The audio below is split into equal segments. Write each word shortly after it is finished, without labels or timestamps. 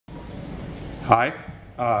Hi,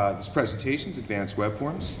 this presentation is Advanced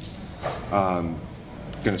Webforms. I'm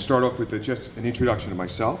going to start off with just an introduction to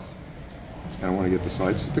myself, and I want to get the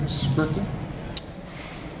slides fixed correctly.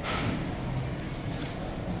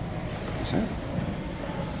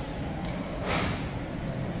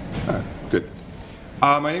 Good.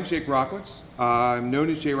 My name is jrockowitz. I'm known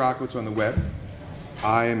as jrockowitz on the web.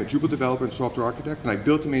 I am a Drupal developer and software architect, and I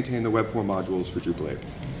built and maintain the Webform modules for Drupal 8.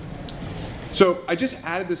 So I just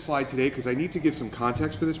added this slide today because I need to give some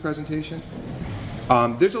context for this presentation.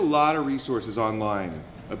 There's a lot of resources online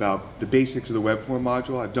about the basics of the Webform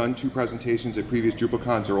module. I've done 2 presentations at previous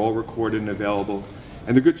DrupalCons. They're all recorded and available.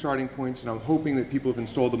 And they're good starting points, and I'm hoping that people have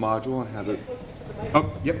installed the module and have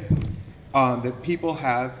that people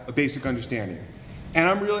have a basic understanding. And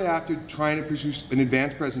I'm really after trying to produce an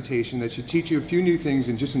advanced presentation that should teach you a few new things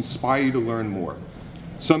and just inspire you to learn more.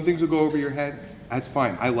 Some things will go over your head. That's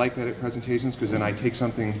fine. I like that at presentations because then I take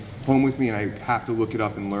something home with me and I have to look it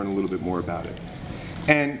up and learn a little bit more about it.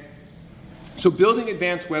 And so building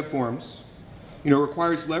advanced web forms,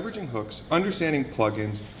 requires leveraging hooks, understanding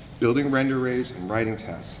plugins, building render arrays, and writing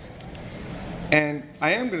tests. And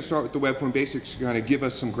I am going to start with the Webform basics to kind of give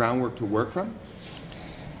us some groundwork to work from.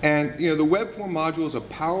 And the Webform module is a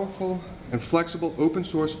powerful and flexible open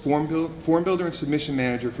source form builder and submission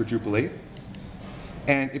manager for Drupal 8.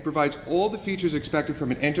 And it provides all the features expected from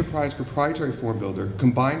an enterprise proprietary form builder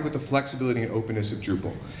combined with the flexibility and openness of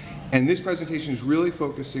Drupal. And this presentation is really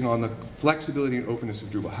focusing on the flexibility and openness of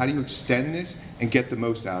Drupal. How do you extend this and get the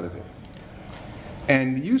most out of it?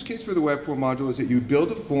 And the use case for the Webform module is that you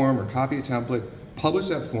build a form or copy a template, publish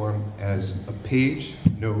that form as a page,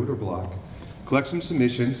 node, or block, collect some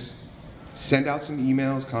submissions, send out some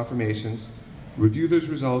emails, confirmations, review those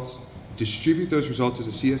results, distribute those results as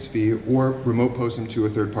a CSV, or remote post them to a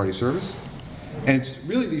third-party service. And it's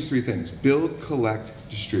really these 3 things: build, collect,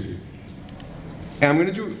 distribute. And I'm going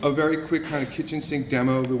to do a very quick kind of kitchen sink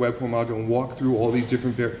demo of the Webform module and walk through all these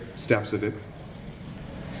different steps of it.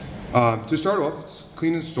 To start off, it's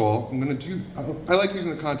clean install. I like using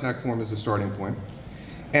the contact form as a starting point.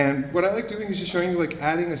 And what I like doing is just showing you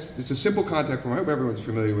adding it's a simple contact form. I hope everyone's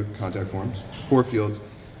familiar with contact forms, 4 fields.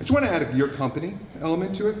 I just want to add a your company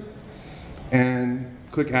element to it. And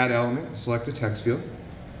click Add Element, select a text field.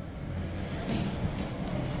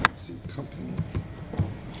 Let's see, company.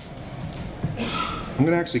 I'm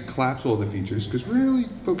going to actually collapse all the features because we're really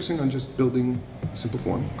focusing on just building a simple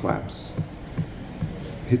form. Collapse.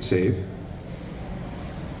 Hit Save.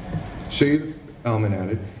 Show you the element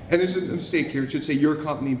added. And there's a mistake here. It should say your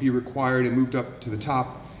company be required and moved up to the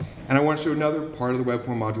top. And I want to show another part of the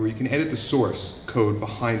Webform module where you can edit the source code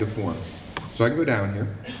behind a form. So I can go down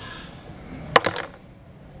here.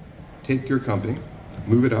 Take your company,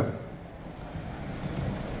 move it up,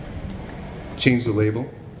 change the label,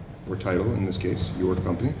 or title in this case, your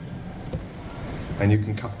company, and you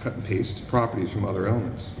can cut and paste properties from other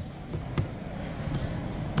elements.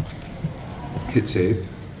 Hit Save.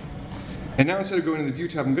 And now instead of going to the View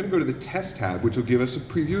tab, I'm going to go to the Test tab, which will give us a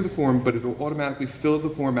preview of the form, but it will automatically fill the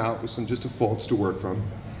form out with some just defaults to work from.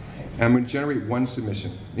 And I'm going to generate 1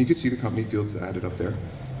 submission. You can see the company fields added up there.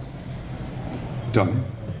 Done.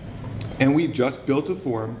 And we've just built a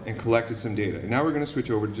form and collected some data. And now we're going to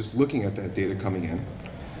switch over to just looking at that data coming in.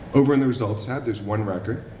 Over in the Results tab, there's 1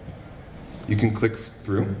 record. You can click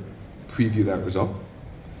through, preview that result.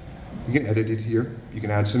 You can edit it here. You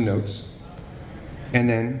can add some notes. And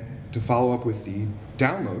then to follow up with the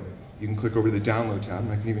download, you can click over to the Download tab,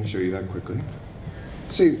 and I can even show you that quickly.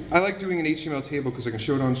 See, I like doing an HTML table because I can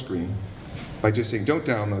show it on screen by just saying, don't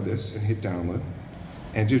download this, and hit Download.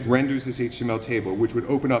 And it just renders this HTML table, which would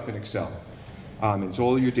open up in Excel. It's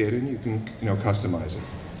all your data, and you can customize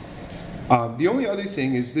it. The only other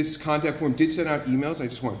thing is this contact form did send out emails. I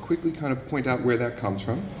just want to quickly kind of point out where that comes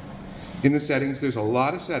from. In the settings, there's a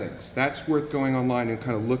lot of settings. That's worth going online and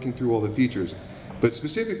kind of looking through all the features. But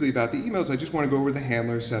specifically about the emails, I just want to go over the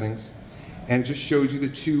handler settings. And it just shows you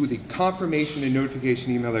the confirmation and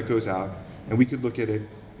notification email that goes out. And we could look at it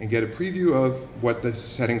and get a preview of what the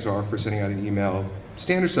settings are for sending out an email.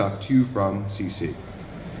 Standard stuff, to, from, CC.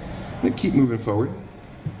 I'm going to keep moving forward.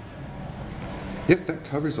 Yep, that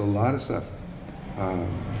covers a lot of stuff. Back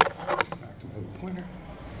to my little pointer.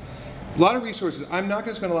 A lot of resources. I'm not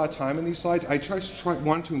going to spend a lot of time on these slides. I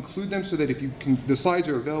want to include them so that if you can, the slides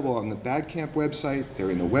are available on the Badcamp website. They're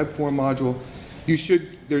in the Webform module.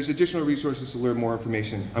 There's additional resources to learn more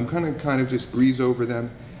information. I'm kind of just breeze over them,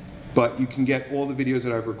 but you can get all the videos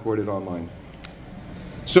that I've recorded online.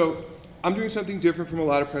 So I'm doing something different from a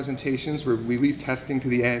lot of presentations where we leave testing to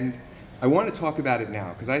the end. I want to talk about it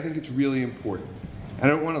now because I think it's really important. I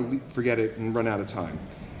don't want to forget it and run out of time.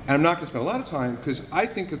 And I'm not going to spend a lot of time because I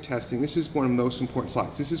think of testing, this is one of the most important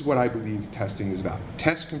slides. This is what I believe testing is about.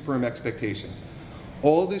 Test, confirm expectations.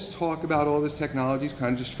 All this talk about all this technology is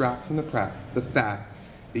kind of distract from the fact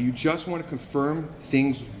that you just want to confirm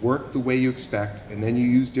things work the way you expect, and then you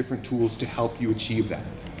use different tools to help you achieve that.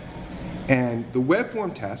 And the web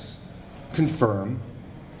form tests confirm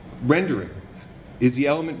rendering. Is the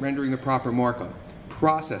element rendering the proper markup?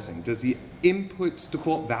 Processing. Does the input's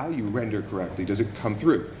default value render correctly? Does it come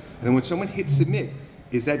through? And then when someone hits submit,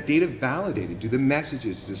 is that data validated? Do the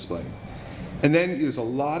messages display? And then there's a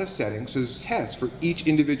lot of settings, so there's tests for each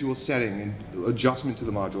individual setting and adjustment to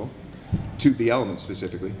the module, to the element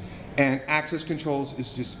specifically. And access controls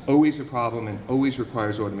is just always a problem and always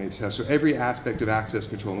requires automated tests. So every aspect of access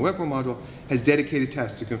control in the Webform module has dedicated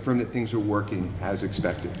tests to confirm that things are working as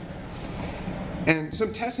expected. And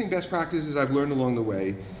some testing best practices I've learned along the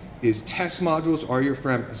way is test modules are your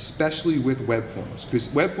friend, especially with web forms. Because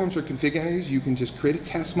web forms are config entities, you can just create a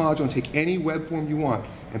test module and take any web form you want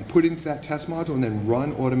and put it into that test module and then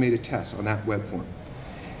run automated tests on that web form.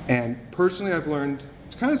 And personally, I've learned,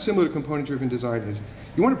 it's kind of similar to component-driven design, is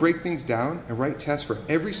you want to break things down and write tests for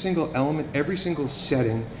every single element, every single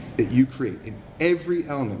setting that you create. In every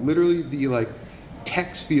element, literally the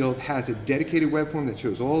text field has a dedicated web form that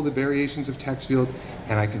shows all the variations of text field,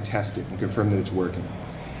 and I can test it and confirm that it's working.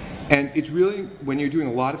 And it's really, when you're doing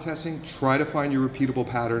a lot of testing, try to find your repeatable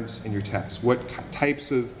patterns in your tests. What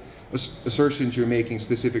types of assertions you're making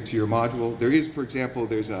specific to your module. There is, for example,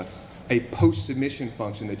 there's a post-submission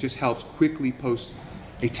function that just helps quickly post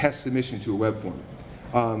a test submission to a web form.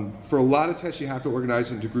 For a lot of tests, you have to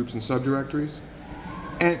organize into groups and subdirectories.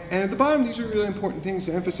 And at the bottom, these are really important things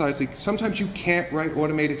to emphasize. Like, sometimes you can't write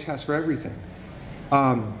automated tests for everything.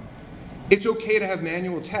 It's okay to have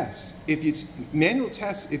manual tests. Manual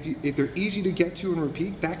tests, if they're easy to get to and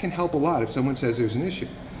repeat, that can help a lot if someone says there's an issue.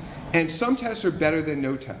 And some tests are better than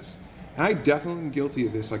no tests. And I definitely am guilty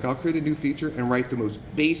of this. Like, I'll create a new feature and write the most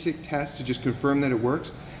basic test to just confirm that it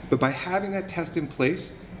works. But by having that test in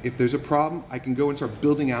place, if there's a problem, I can go and start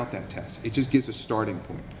building out that test. It just gives a starting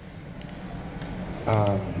point.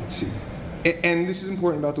 Let's see. And this is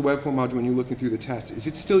important about the Webform module when you're looking through the tests, is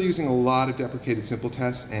it's still using a lot of deprecated simple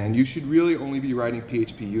tests, and you should really only be writing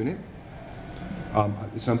PHP unit.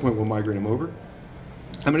 At some point, we'll migrate them over.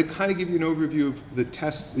 I'm going to kind of give you an overview of the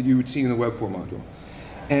tests that you would see in the Webform module.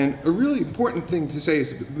 And a really important thing to say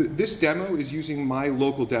is this demo is using my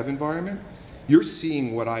local dev environment. You're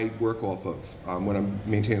seeing what I work off of when I'm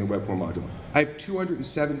maintaining the Webform module. I have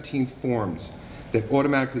 217 forms that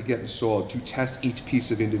automatically get installed to test each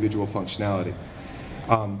piece of individual functionality.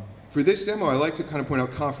 For this demo, I like to kind of point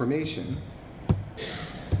out confirmation.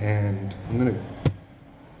 And I'm going to...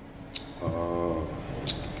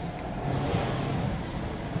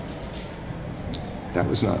 that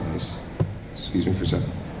was not nice. Excuse me for a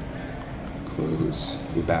second. Close.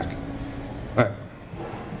 We're back. All right.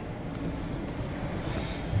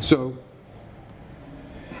 So,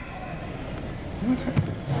 what happened?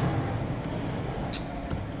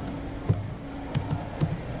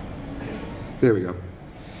 There we go.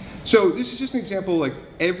 So this is just an example, like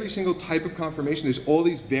every single type of confirmation, there's all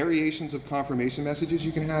these variations of confirmation messages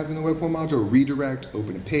you can have in the Webform module: redirect,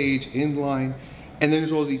 open a page, inline, and then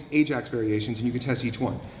there's all these Ajax variations, and you can test each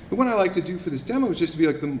one. The one I like to do for this demo is just to be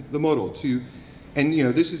like the modal, and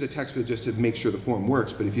this is a text field just to make sure the form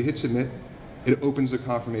works, but if you hit submit, it opens the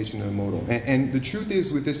confirmation in a modal. And the truth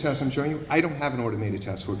is, with this test I'm showing you, I don't have an automated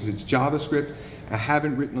test for it because it's JavaScript. I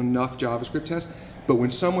haven't written enough JavaScript tests. But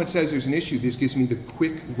when someone says there's an issue, this gives me the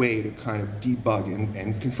quick way to kind of debug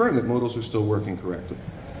and confirm that modals are still working correctly.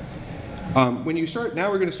 When you start,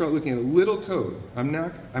 now we're going to start looking at a little code.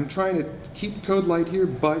 I'm trying to keep the code light here,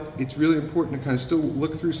 but it's really important to kind of still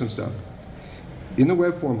look through some stuff. In the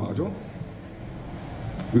Webform module,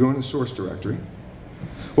 we go into the source directory.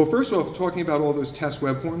 Well, first off, talking about all those test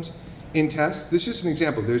web forms, in tests, this is just an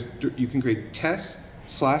example. You can create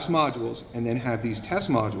tests/modules and then have these test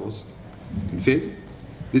modules config.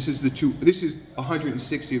 This is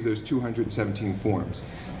 160 of those 217 forms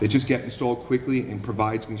that just get installed quickly and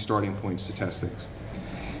provides me starting points to test things.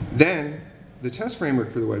 Then the test framework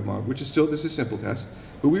for the web mod, which is still, this is simple test,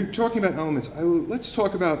 but we're talking about elements. Let's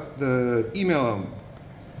talk about the email element.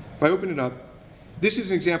 If I open it up, this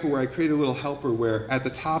is an example where I create a little helper where at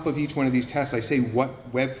the top of each one of these tests I say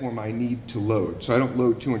what web form I need to load. So I don't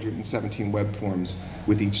load 217 web forms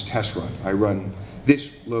with each test run. I run,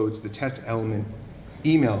 this loads the test element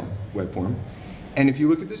email web form. And if you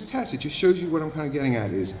look at this test, it just shows you what I'm kind of getting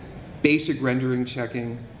at is basic rendering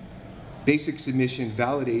checking, basic submission,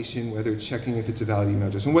 validation, whether it's checking if it's a valid email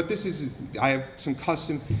address. And what this is I have some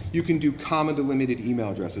custom, you can do comma delimited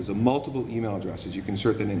email addresses, multiple email addresses. You can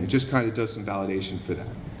insert that in. It just kind of does some validation for that.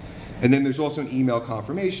 And then there's also an email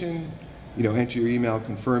confirmation, enter your email,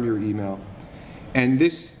 confirm your email. And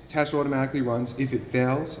this test automatically runs. If it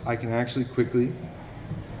fails, I can actually quickly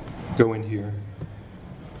go in here,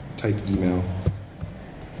 type email.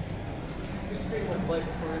 Your screen went blank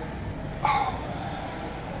for us. Oh.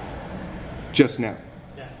 Just now?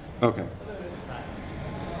 Yes. Okay.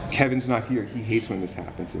 Kevin's not here. He hates when this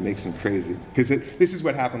happens. It makes him crazy. Because this is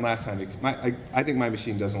what happened last time. I think my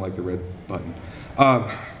machine doesn't like the red button.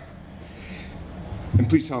 And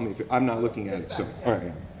please tell me if I'm not looking at it. So, all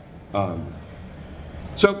right.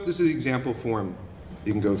 So this is the example form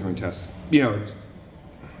you can go through and test.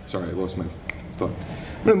 Sorry, I lost my thought.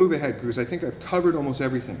 I'm going to move ahead because I think I've covered almost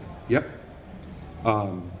everything. Yep.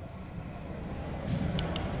 Some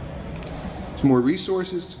more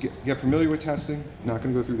resources to get familiar with testing. Not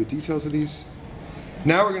going to go through the details of these.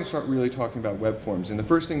 Now we're going to start really talking about web forms. And the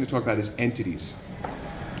first thing to talk about is entities.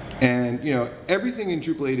 And everything in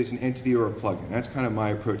Drupal 8 is an entity or a plugin. That's kind of my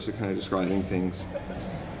approach to kind of describing things,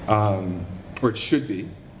 or it should be.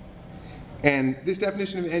 And this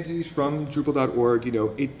definition of entities from Drupal.org,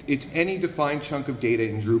 it's any defined chunk of data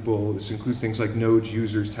in Drupal. This includes things like nodes,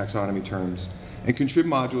 users, taxonomy terms. And contrib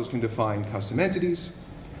modules can define custom entities.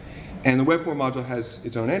 And the web form module has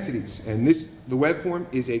its own entities. And the web form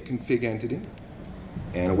is a config entity,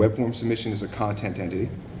 and a web form submission is a content entity.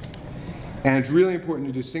 And it's really important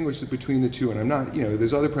to distinguish between the two. And I'm not,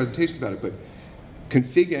 there's other presentations about it, but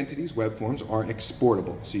config entities, web forms, are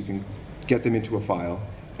exportable. So you can get them into a file.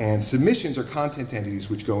 And submissions are content entities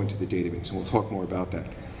which go into the database. And we'll talk more about that.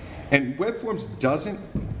 And web forms doesn't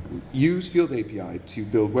use Field API to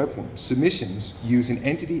build web forms. Submissions use an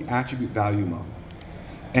entity attribute value model.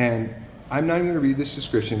 And I'm not even going to read this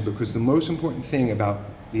description because the most important thing about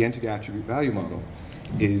the entity attribute value model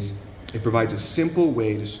is it provides a simple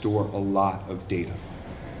way to store a lot of data.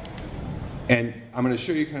 And I'm going to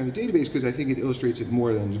show you kind of the database because I think it illustrates it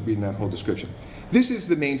more than reading that whole description. This is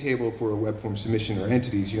the main table for a web form submission or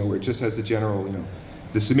entities, where it just has the general,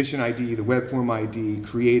 the submission ID, the web form ID,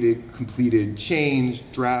 created, completed, changed,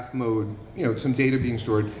 draft mode, some data being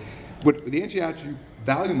stored. What the entity attribute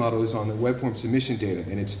value model is on the web form submission data,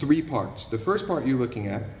 and it's 3 parts. The first part you're looking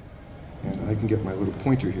at, and I can get my little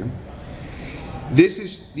pointer here, this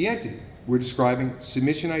is the entity. We're describing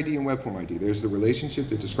submission ID and web form ID. There's the relationship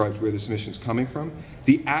that describes where the submission is coming from,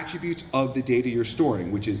 the attributes of the data you're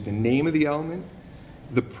storing, which is the name of the element,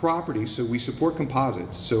 the property, so we support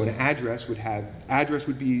composites. So an address would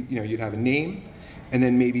be, you'd have a name, and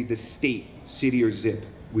then maybe the state, city or zip,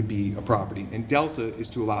 would be a property, and delta is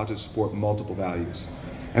to allow it to support multiple values.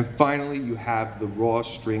 And finally, you have the raw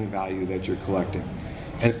string value that you're collecting.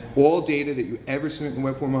 And all data that you ever submit in the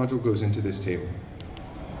web form module goes into this table.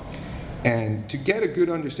 And to get a good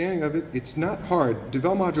understanding of it, it's not hard.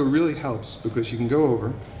 Devel module really helps because you can go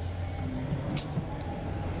over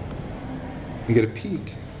and get a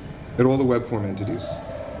peek at all the web form entities.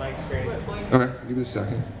 Mike's great. Okay, give it a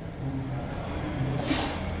second.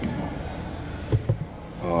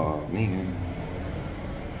 Oh, man.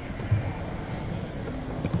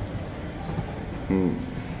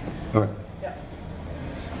 Okay. Yeah.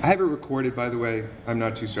 I have it recorded, by the way. I'm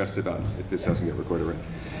not too stressed about if this doesn't get recorded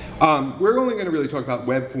right. We're only going to really talk about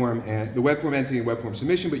web form and the web form entity and web form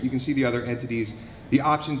submission, but you can see the other entities. The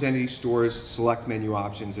options entity stores select menu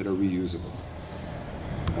options that are reusable.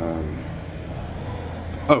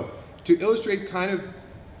 To illustrate kind of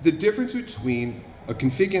the difference between a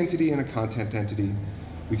config entity and a content entity,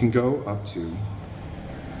 we can go up to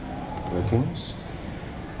web forms.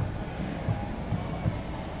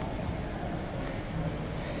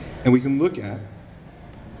 And we can look at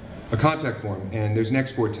a contact form, and there's an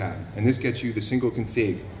export tab, and this gets you the single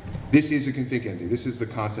config. This is a config entity. This is the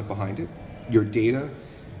concept behind it. Your data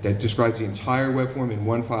that describes the entire web form in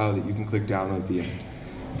one file that you can click download at the end.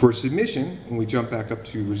 For submission, when we jump back up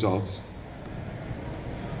to results,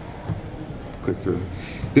 click through,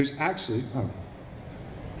 there's actually,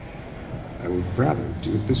 I would rather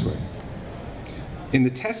do it this way. In the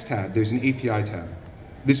test tab, there's an API tab.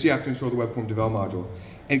 This you have to install the web form devel module,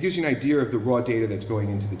 and it gives you an idea of the raw data that's going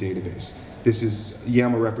into the database. This is a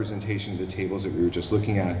YAML representation of the tables that we were just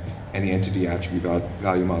looking at, and the entity attribute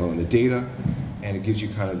value model and the data, and it gives you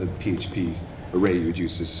kind of the PHP array you would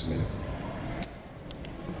use to submit it.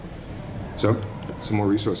 So, some more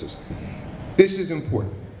resources. This is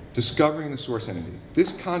important, discovering the source entity.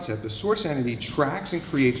 This concept, the source entity, tracks and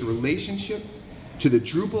creates a relationship to the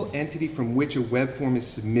Drupal entity from which a web form is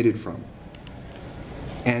submitted from.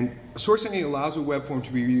 And a source entity allows a web form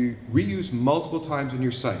to be reused multiple times on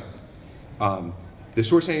your site. The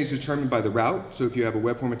source entity is determined by the route, so if you have a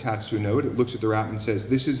web form attached to a node, it looks at the route and says,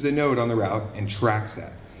 this is the node on the route, and tracks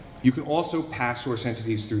that. You can also pass source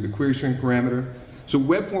entities through the query string parameter. So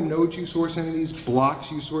web form nodes use source entities, blocks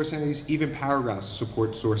use source entities, even paragraphs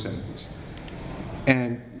support source entities.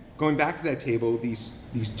 And going back to that table, these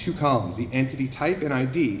two columns, the entity type and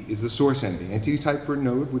ID is the source entity. Entity type for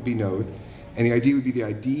node would be node, and the ID would be the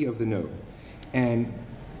ID of the node. And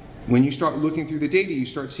when you start looking through the data, you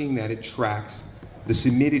start seeing that it tracks the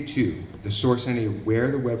submitted to, the source entity of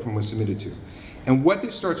where the web form was submitted to. And what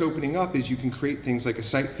this starts opening up is you can create things like a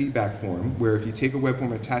site feedback form, where if you take a web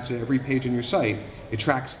form and attach it to every page on your site, it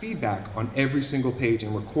tracks feedback on every single page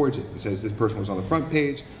and records it. It says this person was on the front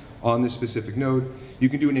page, on this specific node. You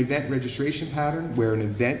can do an event registration pattern, where an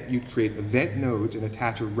event, you create event nodes and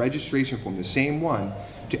attach a registration form, the same one,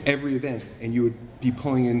 to every event, and you would be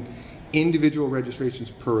pulling in individual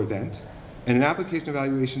registrations per event. And an application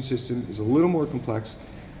evaluation system is a little more complex.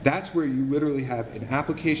 That's where you literally have an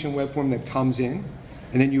application web form that comes in,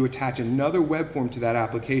 and then you attach another web form to that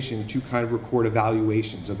application to kind of record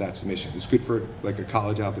evaluations of that submission. It's good for like a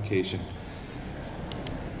college application.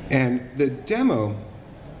 And the demo,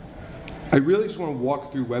 I really just want to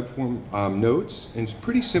walk through web form nodes, and it's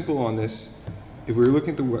pretty simple on this. If we were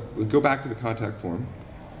looking at we go back to the contact form,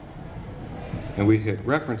 and we hit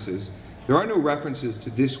references, there are no references to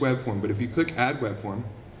this web form, but if you click add web form,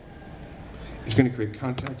 it's going to create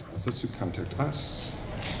contact us. Let's do contact us.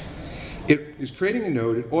 It is creating a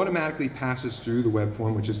node. It automatically passes through the web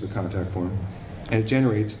form, which is the contact form, and it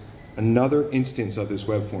generates another instance of this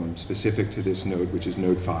web form specific to this node, which is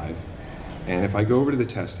node 5. And if I go over to the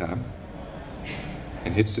test tab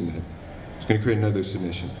and hit submit, it's going to create another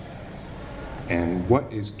submission. And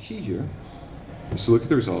what is key here is to look at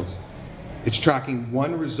the results. It's tracking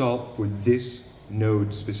one result for this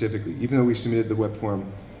node specifically. Even though we submitted the web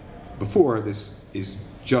form before, this is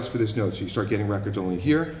just for this node, so you start getting records only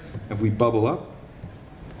here. If we bubble up,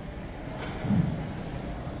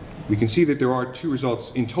 we can see that there are 2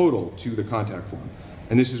 results in total to the contact form,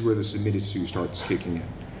 and this is where the submitted to starts kicking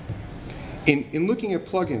in. In looking at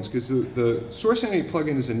plugins, because the source entity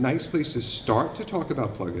plugin is a nice place to start to talk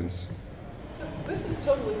about plugins. So this is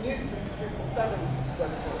totally new since Drupal 7's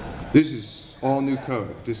web form. This is all new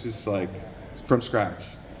code. This is like from scratch.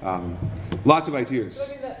 Lots of ideas. So I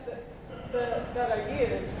mean, that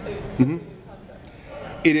idea is a completely new concept.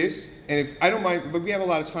 It is, and if I don't mind, but we have a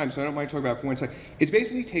lot of time, so I don't mind talking about it for one second. It's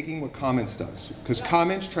basically taking what comments does, because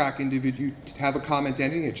comments track individual. You have a comment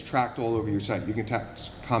entity, it's tracked all over your site. You can attach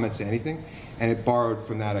comments to anything, and it borrowed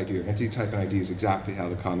from that idea. Entity type and ID is exactly how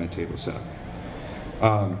the comment table is set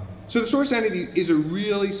up. So the source entity is a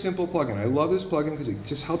really simple plugin. I love this plugin because it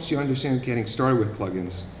just helps you understand getting started with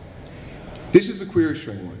plugins. This is the query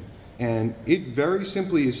string one. And it very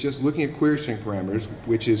simply is just looking at query string parameters,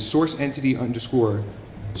 which is source entity underscore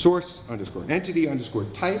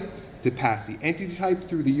type to pass the entity type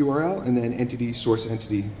through the URL, and then entity source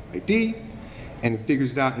entity ID, and it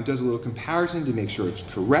figures it out and does a little comparison to make sure it's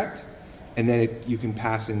correct, and then you can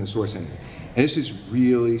pass in the source entity. And this is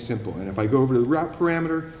really simple. And if I go over to the route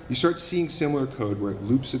parameter, you start seeing similar code where it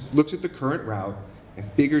looks at the current route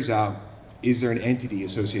and figures out, is there an entity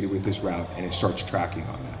associated with this route, and it starts tracking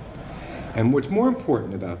on that. And what's more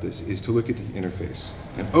important about this is to look at the interface,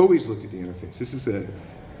 and always look at the interface. This is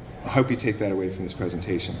I hope you take that away from this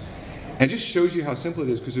presentation. And it just shows you how simple it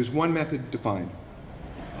is, because there's one method defined.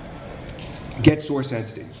 Get source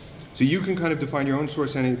entity. So you can kind of define your own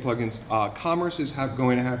source entity plugins. Commerce is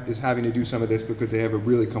having to do some of this because they have a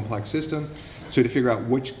really complex system. So to figure out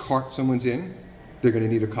which cart someone's in, they're going to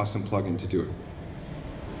need a custom plugin to do it.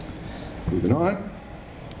 Moving on.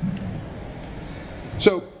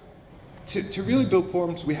 So to really build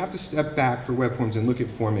forms, we have to step back for web forms and look at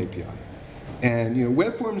Form API. And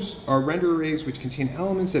web forms are render arrays which contain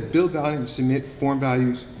elements that build value and submit form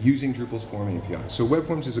values using Drupal's Form API. So web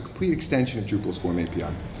forms is a complete extension of Drupal's Form API.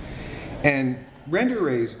 And render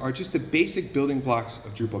arrays are just the basic building blocks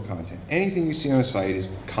of Drupal content. Anything you see on a site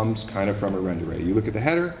comes kind of from a render array. You look at the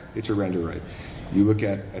header, it's a render array. You look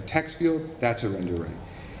at a text field, that's a render array.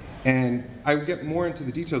 And I will get more into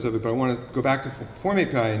the details of it, but I want to go back to Form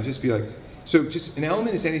API and just be like, so just an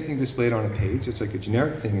element is anything displayed on a page. It's like a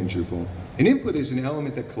generic thing in Drupal. An input is an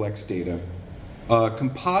element that collects data. A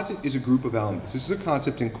composite is a group of elements. This is a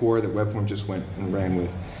concept in core that Webform just went and ran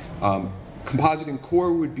with. Composite in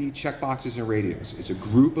core would be checkboxes and radios. It's a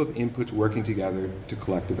group of inputs working together to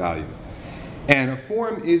collect a value. And a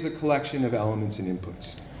form is a collection of elements and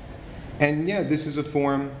inputs. And yeah, this is a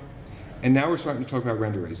form. And now we're starting to talk about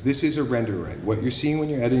render arrays. This is a render array. What you're seeing when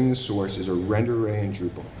you're editing the source is a render array in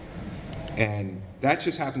Drupal. And that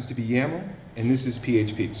just happens to be YAML, and this is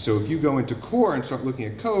PHP. So if you go into core and start looking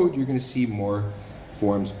at code, you're going to see more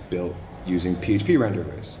forms built using PHP render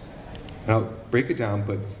arrays. And I'll break it down,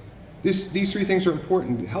 but these three things are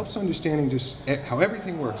important. It helps understanding just how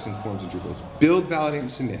everything works in forms in Drupal. Build, validate,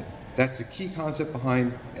 and submit. That's the key concept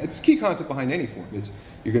behind, it's a key concept behind any form.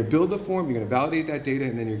 You're going to build the form, you're going to validate that data,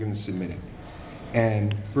 and then you're going to submit it.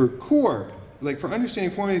 And for core, like for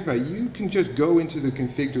understanding Form API, you can just go into the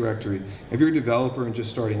config directory. If you're a developer and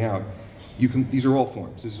just starting out, these are all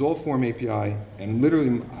forms. This is all Form API, and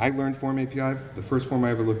literally, I learned Form API. The first form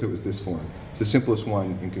I ever looked at was this form. It's the simplest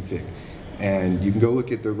one in config. And you can go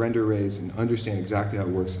look at the render arrays and understand exactly how it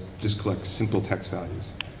works. Just collect simple text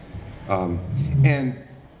values. And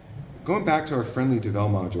going back to our friendly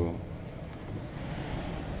devel module,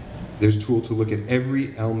 there's a tool to look at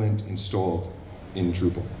every element installed in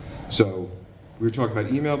Drupal. So we were talking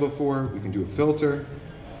about email before. We can do a filter.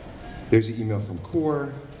 There's the email from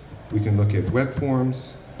core. We can look at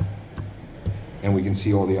Webforms, and we can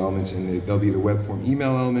see all the elements, and there'll be the Webform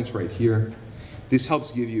email elements right here. This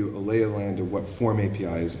helps give you a lay of the land of what Form API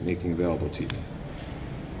is making available to you.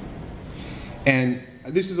 And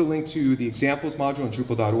this is a link to the examples module on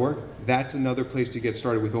Drupal.org. That's another place to get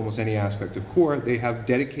started with almost any aspect of core. They have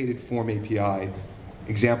dedicated Form API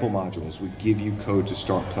example modules which give you code to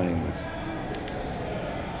start playing with.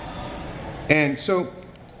 And so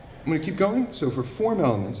I'm going to keep going. So for form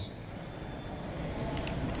elements,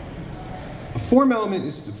 a form element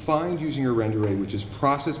is defined using a render array, which is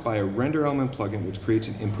processed by a render element plugin, which creates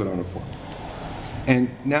an input on a form. And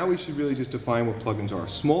now we should really just define what plugins are.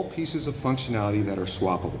 Small pieces of functionality that are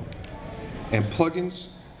swappable. And plugins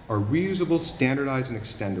are reusable, standardized, and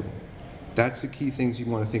extendable. That's the key things you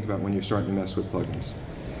want to think about when you're starting to mess with plugins.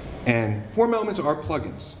 And form elements are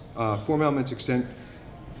plugins. Form elements extend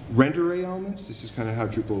render array elements. This is kind of how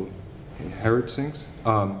Drupal inherits things.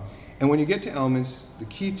 And when you get to elements, the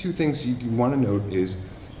key two things you want to note is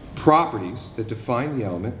properties that define the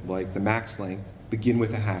element, like the max length, begin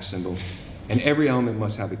with a hash symbol, and every element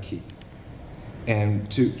must have a key.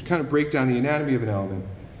 And to kind of break down the anatomy of an element,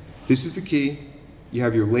 this is the key. You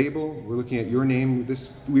have your label. We're looking at your name.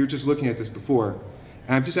 We were just looking at this before.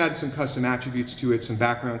 And I've just added some custom attributes to it, some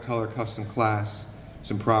background color, custom class,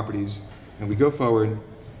 some properties. And we go forward.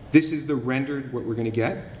 This is the rendered, what we're going to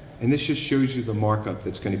get. And this just shows you the markup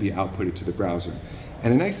that's going to be outputted to the browser.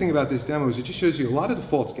 And a nice thing about this demo is it just shows you a lot of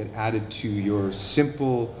defaults get added to your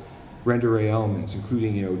simple render array elements,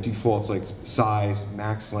 including defaults like size,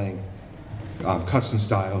 max length, custom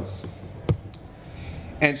styles.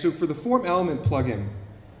 And so for the form element plugin,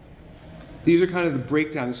 these are kind of the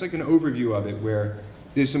breakdown. It's like an overview of it where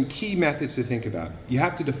there's some key methods to think about. You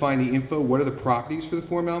have to define the info. What are the properties for the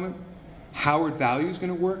form element? How are values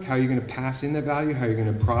going to work? How are you going to pass in that value? How are you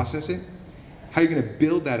going to process it? How are you going to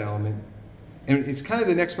build that element? And it's kind of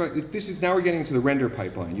the next part. Now we're getting into the render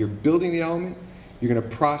pipeline. You're building the element. You're going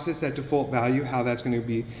to process that default value, how that's going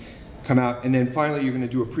to come out. And then finally, you're going to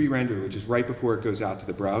do a pre-render, which is right before it goes out to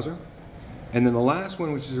the browser. And then the last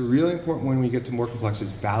one, which is a really important one when you get to more complex, is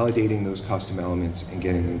validating those custom elements and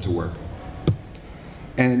getting them to work.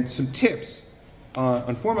 And some tips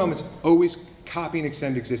on form elements: always copy and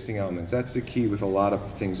extend existing elements. That's the key with a lot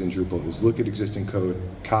of things in Drupal, is look at existing code,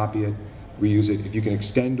 copy it, reuse it. If you can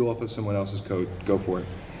extend off of someone else's code, go for it.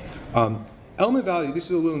 Element validate, this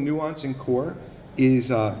is a little nuance in core,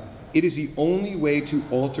 is it is the only way to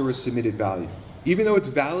alter a submitted value. Even though it's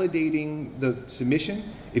validating the submission,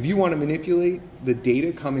 if you want to manipulate the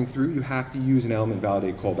data coming through, you have to use an element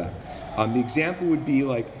validate callback. The example would be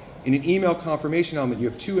like in an email confirmation element, you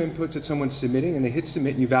have two inputs that someone's submitting, and they hit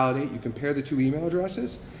submit and you validate, you compare the two email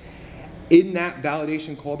addresses. In that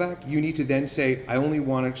validation callback, you need to then say, I only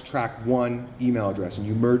want to track one email address, and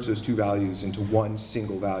you merge those two values into one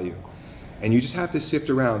single value. And you just have to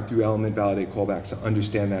sift around through element validate callbacks to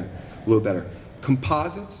understand that a little better.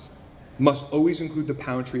 Composites must always include the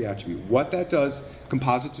pound tree attribute. What that does,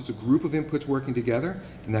 composites is a group of inputs working together,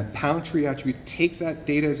 and that pound tree attribute takes that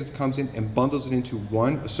data as it comes in and bundles it into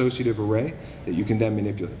one associative array that you can then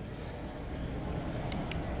manipulate.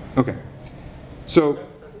 Okay, so.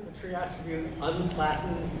 Doesn't the tree attribute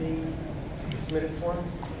unflatten the submitted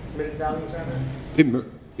forms, submitted values rather?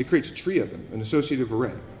 It creates a tree of them, an associative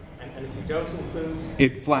array. And if you don't include?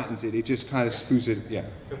 It flattens it, it just kind of spoofs it, yeah.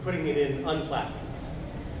 So putting it in unflattens?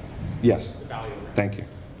 Yes. The value. Thank you.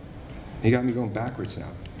 You got me going backwards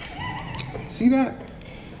now. See that?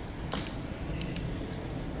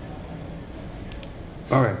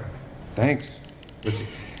 All right. Thanks. Let's see.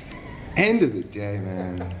 End of the day,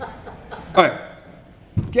 man. All right,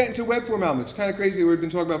 getting to web form elements. Kind of crazy we've been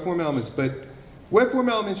talking about form elements, but web form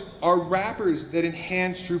elements are wrappers that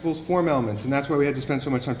enhance Drupal's form elements, and that's why we had to spend so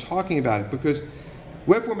much time talking about it, because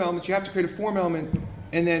web form elements, you have to create a form element,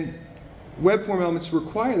 and then web form elements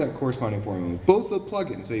require that corresponding form element. Both the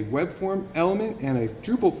plugins, a web form element and a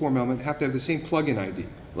Drupal form element, have to have the same plugin ID,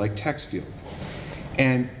 like text field.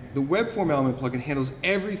 And the web form element plugin handles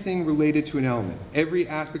everything related to an element. Every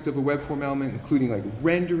aspect of a web form element, including like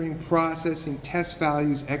rendering, processing, test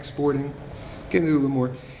values, exporting. Get into a little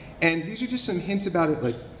more. And these are just some hints about it.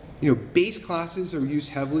 Like, base classes are used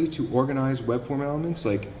heavily to organize web form elements,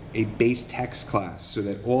 like a base text class, so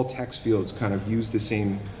that all text fields kind of use the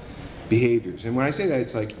same behaviors. And when I say that,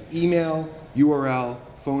 it's like email, URL,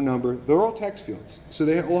 phone number. They're all text fields, so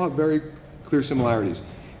they all have very clear similarities.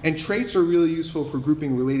 And traits are really useful for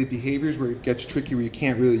grouping related behaviors where it gets tricky, where you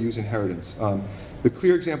can't really use inheritance. The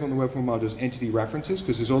clear example in the web form module is entity references,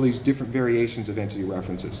 because there's all these different variations of entity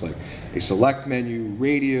references, like a select menu,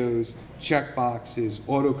 radios, checkboxes,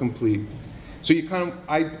 autocomplete. So you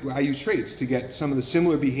I use traits to get some of the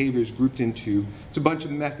similar behaviors grouped into a bunch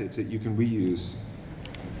of methods that you can reuse.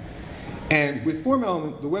 And with form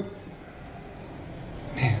element, the web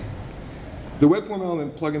form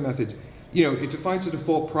element plugin methods, it defines the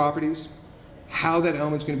default properties, how that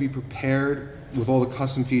element's going to be prepared with all the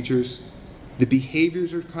custom features. The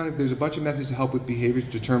behaviors are there's a bunch of methods to help with behaviors,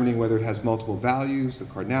 determining whether it has multiple values, the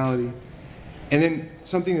cardinality. And then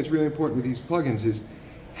something that's really important with these plugins is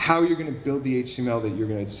how you're going to build the HTML that you're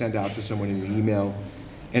going to send out to someone in an email.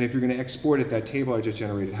 And if you're going to export it, that table I just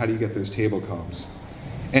generated, how do you get those table columns?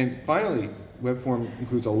 And finally, Webform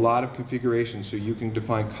includes a lot of configuration, so you can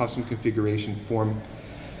define custom configuration form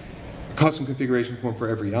for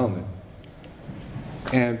every element.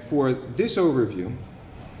 And for this overview,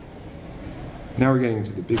 now we're getting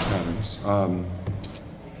into the big patterns. Give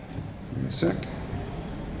me a sec.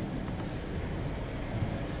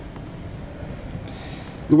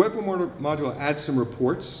 The Webform module adds some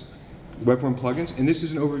reports, Webform plugins, and this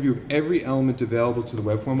is an overview of every element available to the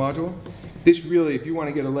Webform module. This really, if you want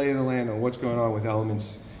to get a lay of the land on what's going on with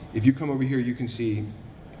elements, if you come over here, you can see,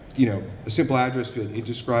 a simple address field. It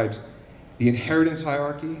describes the inheritance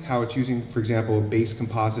hierarchy, how it's using, for example, a base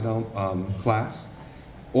composite class,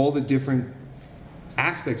 all the different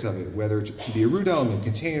aspects of it, whether it could be a root element,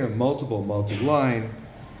 container, multiple, multi-line,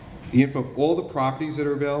 the info, all the properties that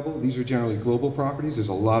are available. These are generally global properties. There's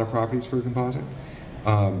a lot of properties for a composite.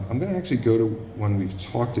 I'm going to actually go to one we've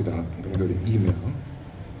talked about. I'm going to go to email.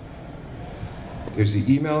 There's the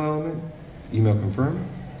email element, email confirm.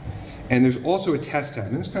 And there's also a test tab.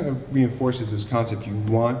 And this kind of reinforces this concept. You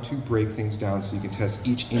want to break things down so you can test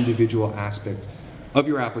each individual aspect of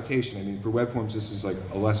your application. I mean, for web forms, this is like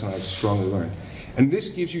a lesson I've strongly learned. And this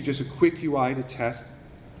gives you just a quick UI to test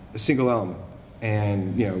a single element.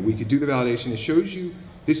 And we could do the validation. It shows you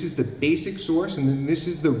this is the basic source, and then this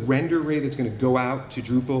is the render array that's going to go out to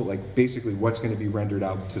Drupal, like basically what's going to be rendered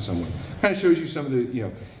out to someone. Kind of shows you some of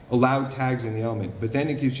the allowed tags in the element, but then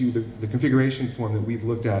it gives you the configuration form that we've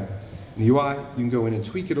looked at in the UI. You can go in and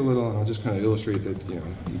tweak it a little, and I'll just kind of illustrate that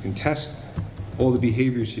you can test all the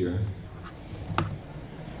behaviors here.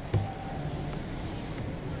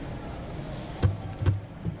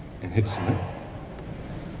 And hit submit.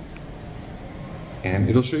 And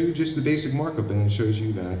it'll show you just the basic markup, and it shows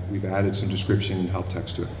you that we've added some description and help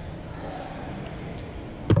text to it.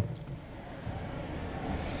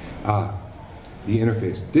 The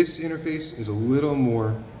interface. This interface is a little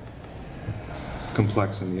more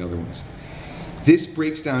complex than the other ones. This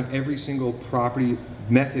breaks down every single property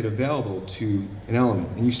method available to an element.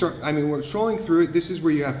 And you start, we're scrolling through it. This is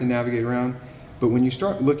where you have to navigate around. But when you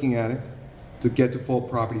start looking at it, to get default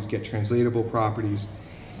properties, get translatable properties,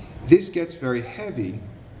 this gets very heavy,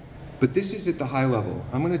 but this is at the high level.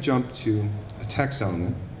 I'm going to jump to a text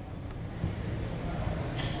element.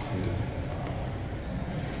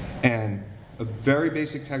 And a very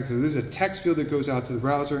basic text. So this is a text field that goes out to the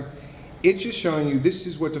browser. It's just showing you this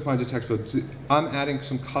is what defines a text field. So I'm adding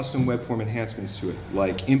some custom web form enhancements to it,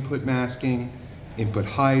 like input masking, input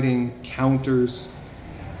hiding, counters,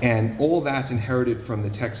 and all that's inherited from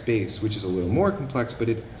the text base, which is a little more complex, but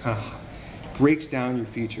it kind of breaks down your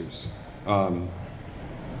features. Let me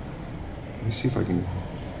see if I can.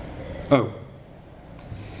 Oh,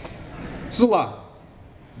 this is a lot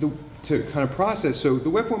to kind of process. So the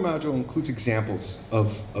Webform module includes examples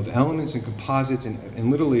of elements and composites, and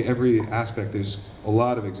literally every aspect. There's a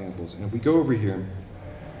lot of examples. And if we go over here,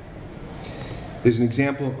 there's an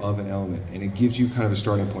example of an element, and it gives you kind of a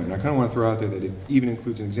starting point. And I kind of want to throw out there that it even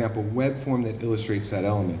includes an example web form that illustrates that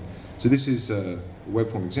element. So this is a web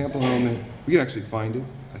form example element. We can actually find it.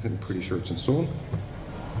 I think I'm pretty sure it's installed.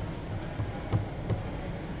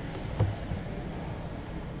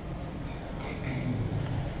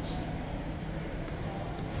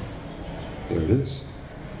 There it is.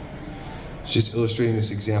 It's just illustrating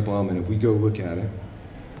this example element. If we go look at it,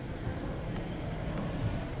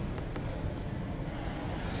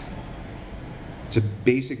 it's a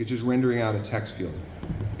basic, it's just rendering out a text field.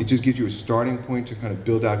 It just gives you a starting point to kind of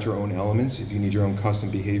build out your own elements if you need your own custom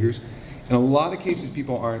behaviors. In a lot of cases,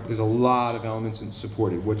 people aren't, there's a lot of elements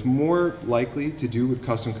supported. What's more likely to do with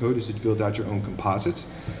custom code is to build out your own composites.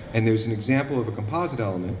 And there's an example of a composite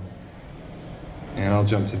element, and I'll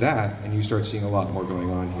jump to that, and you start seeing a lot more going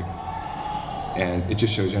on here. And it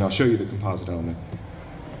just shows you, and I'll show you the composite element.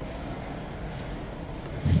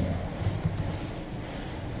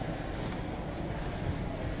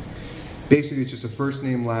 Basically, it's just a first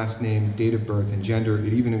name, last name, date of birth, and gender.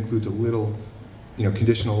 It even includes a little,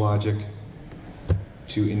 conditional logic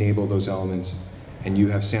to enable those elements. And you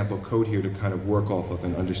have sample code here to kind of work off of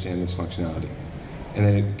and understand this functionality. And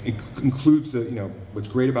then it includes the, what's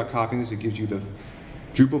great about copying this, it gives you the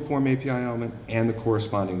Drupal form API element and the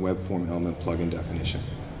corresponding web form element plugin definition.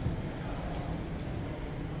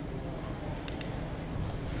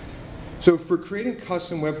 So for creating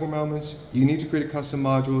custom web form elements, you need to create a custom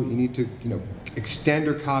module. You need to, extend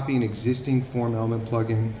or copy an existing form element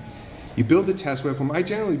plugin. You build the test web form. I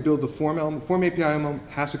generally build the form element. Form API element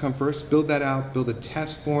has to come first. Build that out. Build a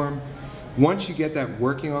test form. Once you get that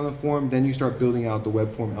working on the form, then you start building out the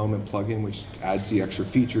web form element plugin, which adds the extra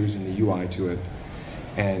features in the UI to it.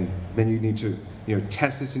 And then you need to,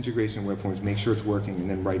 test this integration in web forms, make sure it's working, and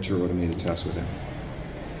then write your automated test with it.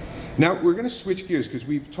 Now we're going to switch gears because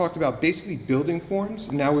we've talked about basically building forms,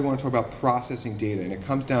 and now we want to talk about processing data, and it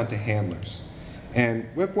comes down to handlers. And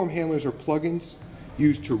web form handlers are plugins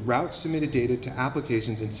used to route submitted data to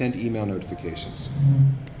applications and send email notifications.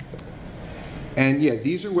 And yeah,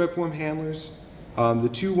 these are web form handlers. The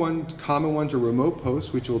two common ones are remote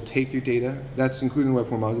posts, which will take your data. That's including web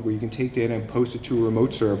form module, where you can take data and post it to a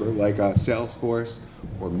remote server like Salesforce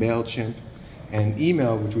or MailChimp. And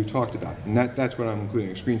email, which we talked about. And that's what I'm including,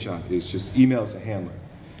 a screenshot, is just email as a handler.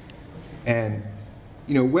 And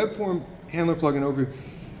web form handler plugin overview.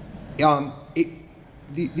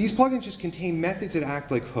 These plugins just contain methods that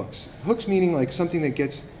act like hooks. Hooks meaning like something that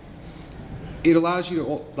gets, it allows you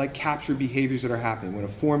to capture behaviors that are happening. When a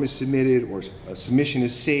form is submitted or a submission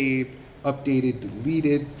is saved, updated,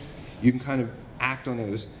 deleted, you can kind of act on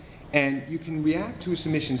those. And you can react to a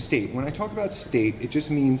submission state. When I talk about state, it just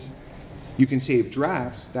means you can save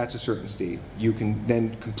drafts, that's a certain state. You can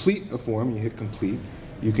then complete a form, you hit complete.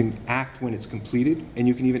 You can act when it's completed, and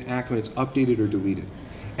you can even act when it's updated or deleted.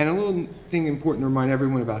 And a little thing important to remind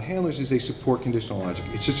everyone about handlers is they support conditional logic.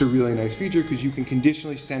 It's just a really nice feature because you can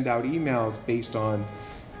conditionally send out emails based on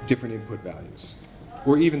different input values,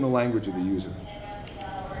 or even the language of the user.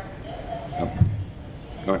 Oh.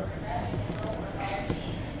 All right.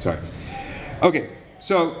 Sorry. Okay,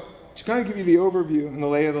 so to kind of give you the overview and the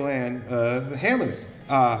lay of the land, the handlers.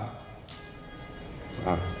 I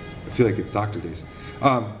feel like it's doctor days.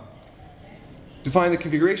 Define the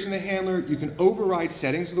configuration of the handler. You can override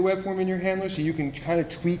settings of the web form in your handler, so you can kind of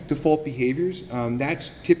tweak default behaviors. That's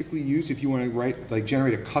typically used if you want to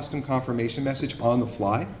generate a custom confirmation message on the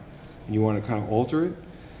fly, and you want to kind of alter it.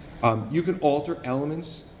 You can alter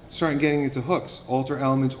elements, start getting into hooks. Alter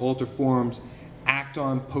elements, alter forms, act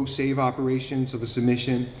on post-save operations of a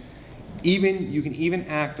submission. You can even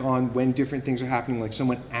act on when different things are happening, like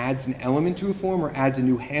someone adds an element to a form or adds a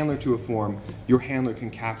new handler to a form, your handler can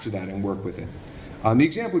capture that and work with it. The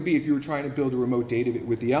example would be if you were trying to build a remote database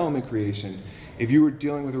with the element creation. If you were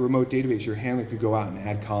dealing with a remote database, your handler could go out and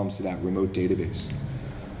add columns to that remote database.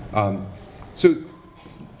 So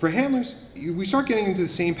for handlers, we start getting into the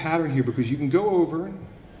same pattern here because you can go over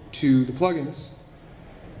to the plugins,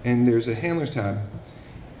 and there's a handlers tab,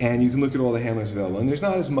 and you can look at all the handlers available. And there's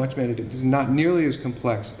not as much metadata. This is not nearly as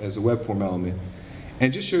complex as a web form element. And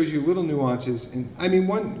it just shows you little nuances. And I mean,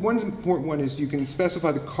 one important one is you can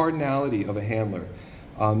specify the cardinality of a handler.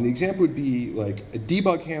 The example would be like a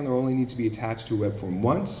debug handler only needs to be attached to a web form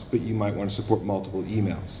once, but you might want to support multiple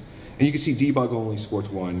emails. And you can see debug only supports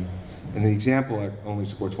one, and the example only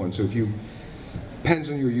supports one. So depends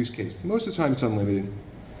on your use case. Most of the time it's unlimited.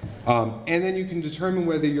 And then you can determine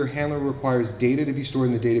whether your handler requires data to be stored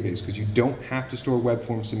in the database, because you don't have to store web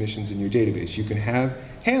form submissions in your database. You can have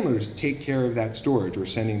handlers take care of that storage, or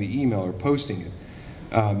sending the email, or posting it.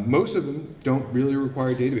 Most of them don't really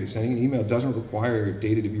require a database. Sending an email doesn't require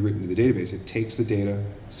data to be written to the database. It takes the data,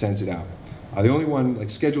 sends it out. The only one, like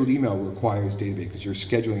scheduled email, requires database because you're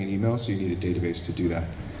scheduling an email, so you need a database to do that.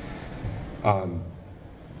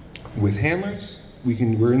 With handlers,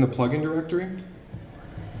 we're in the plugin directory.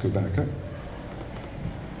 Go back up.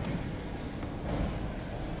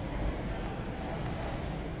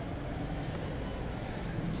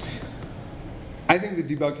 I think the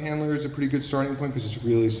debug handler is a pretty good starting point because it's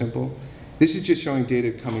really simple. This is just showing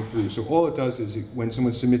data coming through. So all it does is when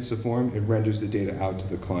someone submits the form, it renders the data out to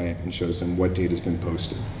the client and shows them what data has been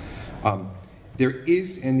posted. And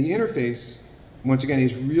the interface, once again,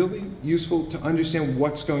 is really useful to understand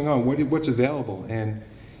what's going on, what's available. And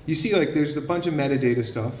you see, like, there's a bunch of metadata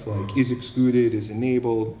stuff, like is excluded, is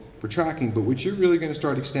enabled for tracking. But what you're really going to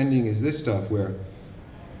start extending is this stuff where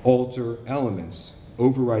alter elements,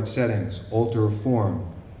 override settings, alter a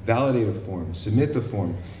form, validate a form, submit the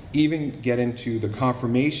form, even get into the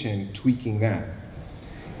confirmation, tweaking that.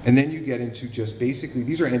 And then you get into just basically,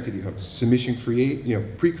 these are entity hooks, submission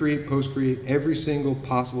create, pre-create, post-create, every single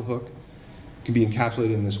possible hook can be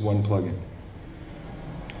encapsulated in this one plugin.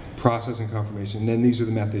 Process and confirmation, and then these are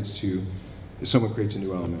the methods to, if someone creates a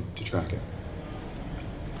new element, to track it.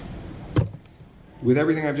 With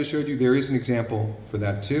everything I've just showed you, there is an example for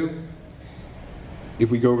that too. If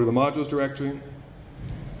we go over to the modules directory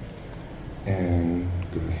and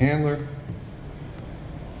go to handler,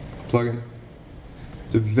 plugin,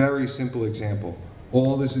 it's a very simple example.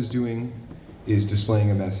 All this is doing is displaying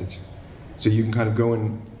a message. So you can kind of go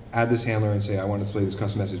and add this handler and say, I want to display this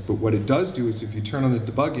custom message. But what it does do is if you turn on the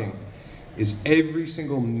debugging, is every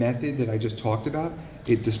single method that I just talked about,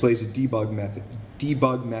 it displays a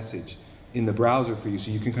debug message in the browser for you, so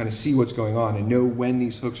you can kind of see what's going on and know when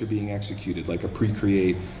these hooks are being executed, like a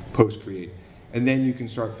pre-create, post-create. And then you can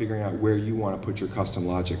start figuring out where you want to put your custom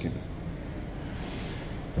logic in.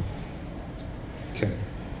 Okay.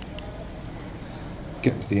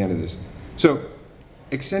 Getting to the end of this. So,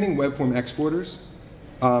 extending Webform exporters.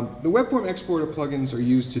 The Webform exporter plugins are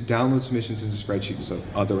used to download submissions into spreadsheets of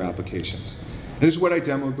other applications. And this is what I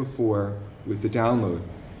demoed before with the download.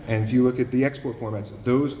 And if you look at the export formats,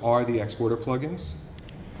 those are the exporter plugins.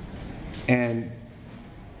 And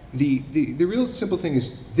the real simple thing is,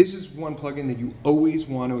 this is one plugin that you always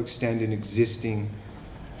want to extend an existing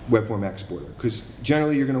Webform exporter, because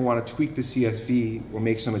generally you're going to want to tweak the CSV or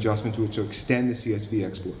make some adjustment to it to extend the CSV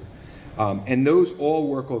exporter. And those all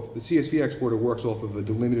work off, the CSV exporter works off of a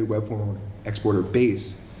delimited Webform exporter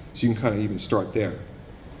base, so you can kind of even start there.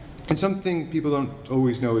 And something people don't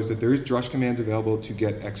always know is that there is drush commands available to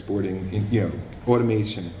get exporting, in,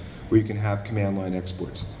 automation, where you can have command line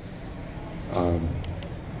exports.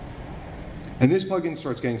 And this plugin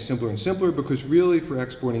starts getting simpler and simpler because really for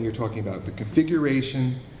exporting you're talking about the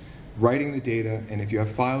configuration, writing the data, and if you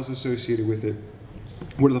have files associated with it,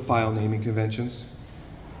 what are the file naming conventions?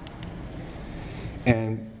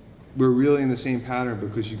 And we're really in the same pattern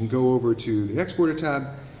because you can go over to the exporter tab.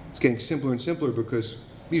 It's getting simpler and simpler because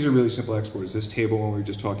these are really simple exporters. This table one we were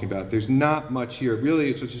just talking about, there's not much here. Really,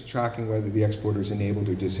 it's just tracking whether the exporter is enabled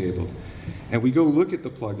or disabled. And we go look at the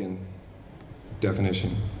plugin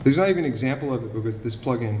definition. There's not even an example of it because this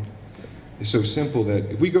plugin is so simple that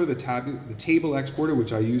if we go to the table exporter,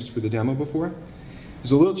 which I used for the demo before,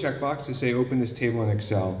 there's a little checkbox to say open this table in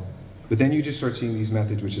Excel. But then you just start seeing these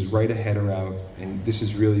methods, which is write a header out, and this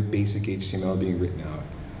is really basic HTML being written out,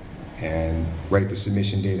 and write the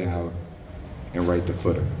submission data out, and write the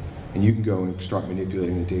footer. And you can go and start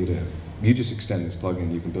manipulating the data. You just extend this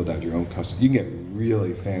plugin, you can build out your own custom. You can get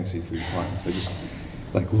really fancy for your clients. I just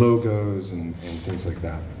like logos and things like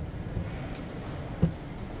that.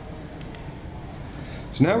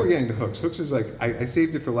 So now we're getting to hooks. Hooks is like, I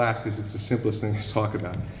saved it for last because it's the simplest thing to talk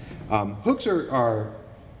about. Hooks are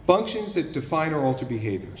functions that define or alter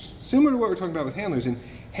behaviors. Similar to what we're talking about with handlers. And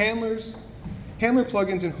handler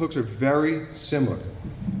plugins and hooks are very similar.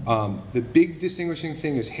 The big distinguishing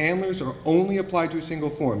thing is handlers are only applied to a single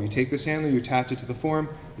form. You take this handler, you attach it to the form,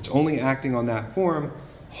 it's only acting on that form.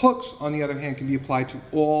 Hooks, on the other hand, can be applied to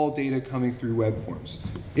all data coming through Webforms.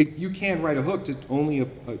 You can write a hook to only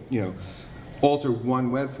alter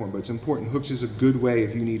one web form, but it's important. Hooks is a good way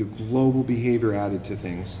if you need a global behavior added to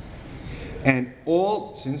things. And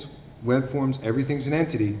since Webforms, everything's an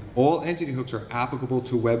entity, all entity hooks are applicable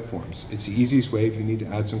to Webforms. It's the easiest way if you need to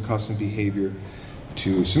add some custom behavior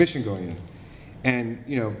to a submission going in. And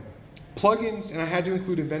plugins, and I had to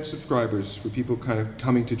include event subscribers for people kind of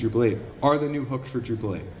coming to Drupal 8, are the new hooks for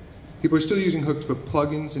Drupal 8. People are still using hooks, but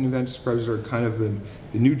plugins and event subscribers are kind of the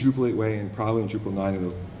new Drupal 8 way, and probably in Drupal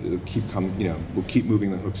 9 it'll keep coming, we'll keep moving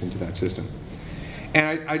the hooks into that system.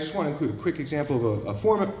 And I just want to include a quick example of a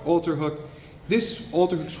form alter hook. this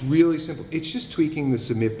alter hook's really simple. It's just tweaking the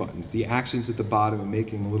submit buttons, the actions at the bottom, and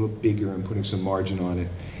making them a little bigger and putting some margin on it.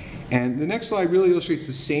 And the next slide really illustrates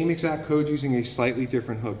the same exact code using a slightly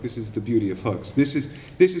different hook. This is the beauty of hooks. This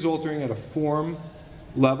is altering at a form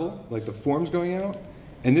level, like the form's going out,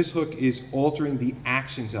 and this hook is altering the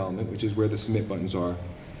actions element, which is where the submit buttons are.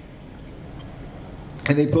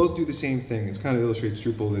 And they both do the same thing. It kind of illustrates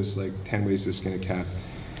Drupal is like 10 ways to skin a cat.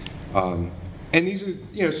 And these are,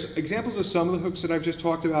 examples of some of the hooks that I've just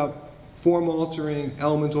talked about: form altering,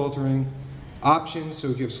 element altering, options. So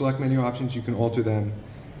if you have select menu options, you can alter them.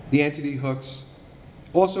 The entity hooks.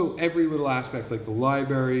 Also, every little aspect, like the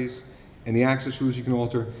libraries and the access rules, you can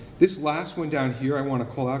alter. This last one down here I want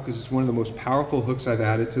to call out because it's one of the most powerful hooks I've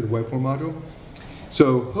added to the Webform module.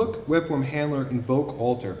 So hook Webform handler invoke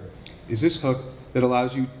alter is this hook that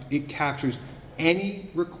allows you, it captures any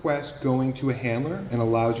request going to a handler and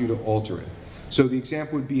allows you to alter it. So the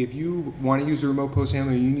example would be if you want to use a remote post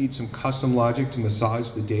handler and you need some custom logic to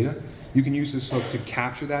massage the data, you can use this hook to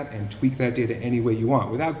capture that and tweak that data any way you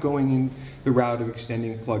want without going in the route of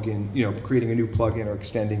extending plugin, creating a new plugin or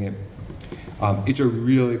extending it. It's a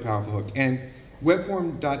really powerful hook. And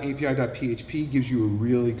webform.api.php gives you a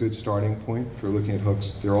really good starting point for looking at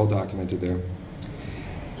hooks. They're all documented there.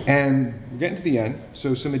 And we're getting to the end.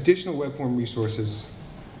 So some additional Webform resources.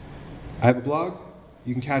 I have a blog.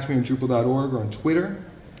 You can catch me on Drupal.org or on Twitter.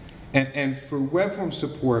 And for Webform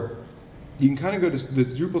support, you can kind of go to the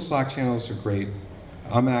Drupal Slack channels are great.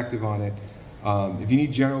 I'm active on it. If you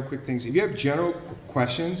need general quick things, if you have general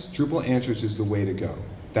questions, Drupal Answers is the way to go.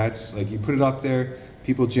 That's like you put it up there,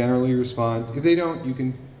 people generally respond. If they don't, you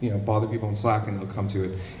can bother people on Slack and they'll come to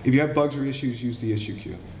it. If you have bugs or issues, use the issue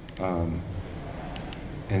queue.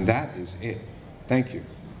 And that is it. Thank you.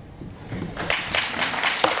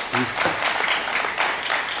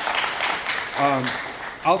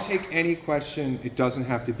 I'll take any question. It doesn't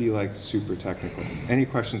have to be like super technical. Any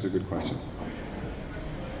question's a good question.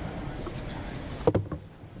 I'm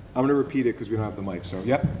going to repeat it because we don't have the mic, so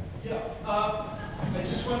yep. Yeah, I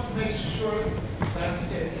just want to make sure that I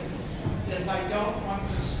understand. If I don't want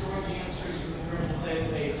to store the answers in the Drupal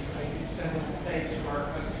database, I can send them, say, to our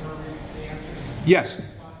customers the answers? Yes.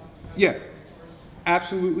 Yeah.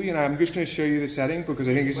 Absolutely, and I'm just going to show you the setting because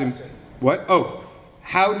I think it's in, what? Oh,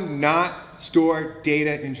 how to not store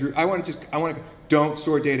data in Drupal. Don't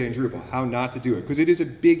store data in Drupal. How not to do it, because it is a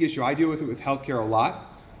big issue. I deal with it with healthcare a lot.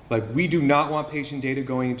 Like, we do not want patient data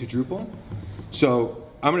going into Drupal. So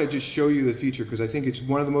I'm going to just show you the feature because I think it's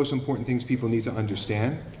one of the most important things people need to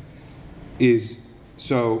understand.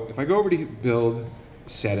 So if I go over to build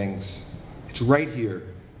settings, it's right here.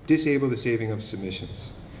 Disable the saving of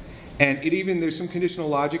submissions. And there's some conditional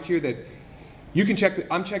logic here that you can check.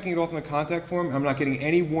 I'm checking it off in the contact form. I'm not getting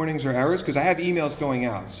any warnings or errors because I have emails going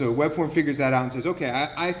out. So Webform figures that out and says, okay,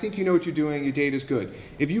 I think you know what you're doing. Your data's good.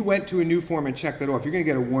 If you went to a new form and checked that off, you're going to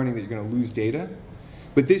get a warning that you're going to lose data.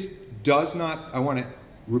 But this does not, I want to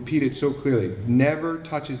repeat it so clearly, never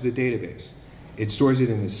touches the database. It stores it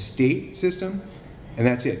in the state system, and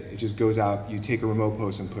that's it. It just goes out. You take a remote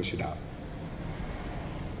post and push it out.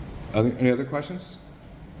 Any other questions?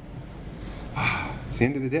 It's the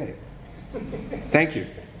end of the day. Thank you.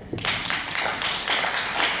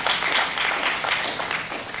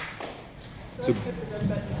 So,